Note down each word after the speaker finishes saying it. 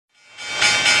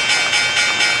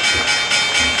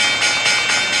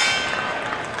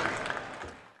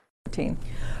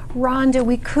Rhonda,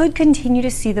 we could continue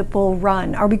to see the bull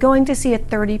run. Are we going to see a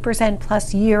 30%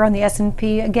 plus year on the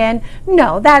S&P again?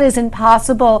 No, that isn't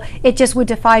possible. It just would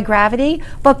defy gravity.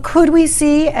 But could we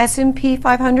see S&P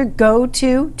 500 go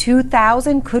to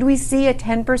 2,000? Could we see a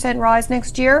 10% rise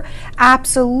next year?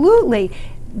 Absolutely.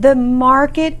 The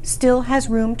market still has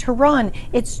room to run.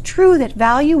 It's true that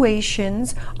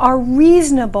valuations are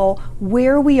reasonable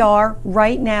where we are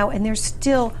right now, and there's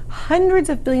still hundreds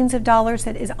of billions of dollars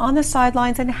that is on the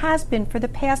sidelines and has been for the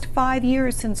past 5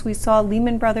 years since we saw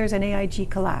Lehman Brothers and AIG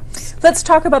collapse. Let's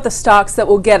talk about the stocks that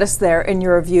will get us there in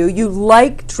your view. You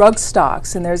like drug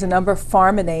stocks, and there's a number of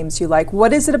pharma names you like.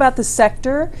 What is it about the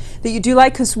sector that you do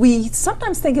like? Because we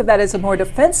sometimes think of that as a more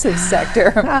defensive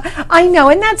sector. I know,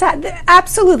 and that's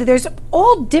absolutely. There's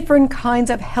all different kinds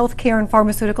of healthcare and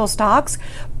pharmaceutical stocks.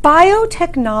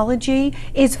 Biotechnology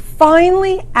is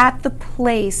finally at the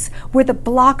place where the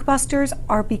blockbusters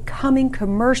are becoming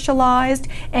commercialized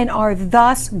and are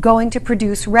thus going to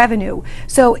produce revenue.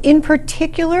 So in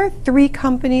particular, 3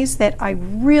 companies that I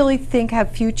really think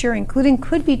have future, including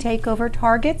could be takeover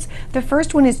targets. The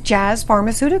first one is Jazz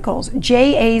Pharmaceuticals,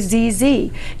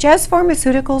 J-A-Z-Z. Jazz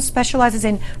Pharmaceuticals specializes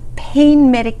in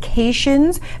pain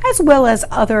medications as well as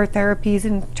other therapies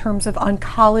in terms of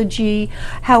oncology.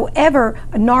 However,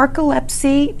 a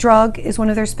narcolepsy drug is one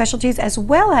of their specialties, as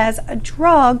well as a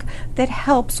drug that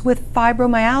helps with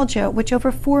fibromyalgia, which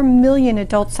over 4 million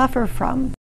adults suffer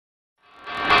from.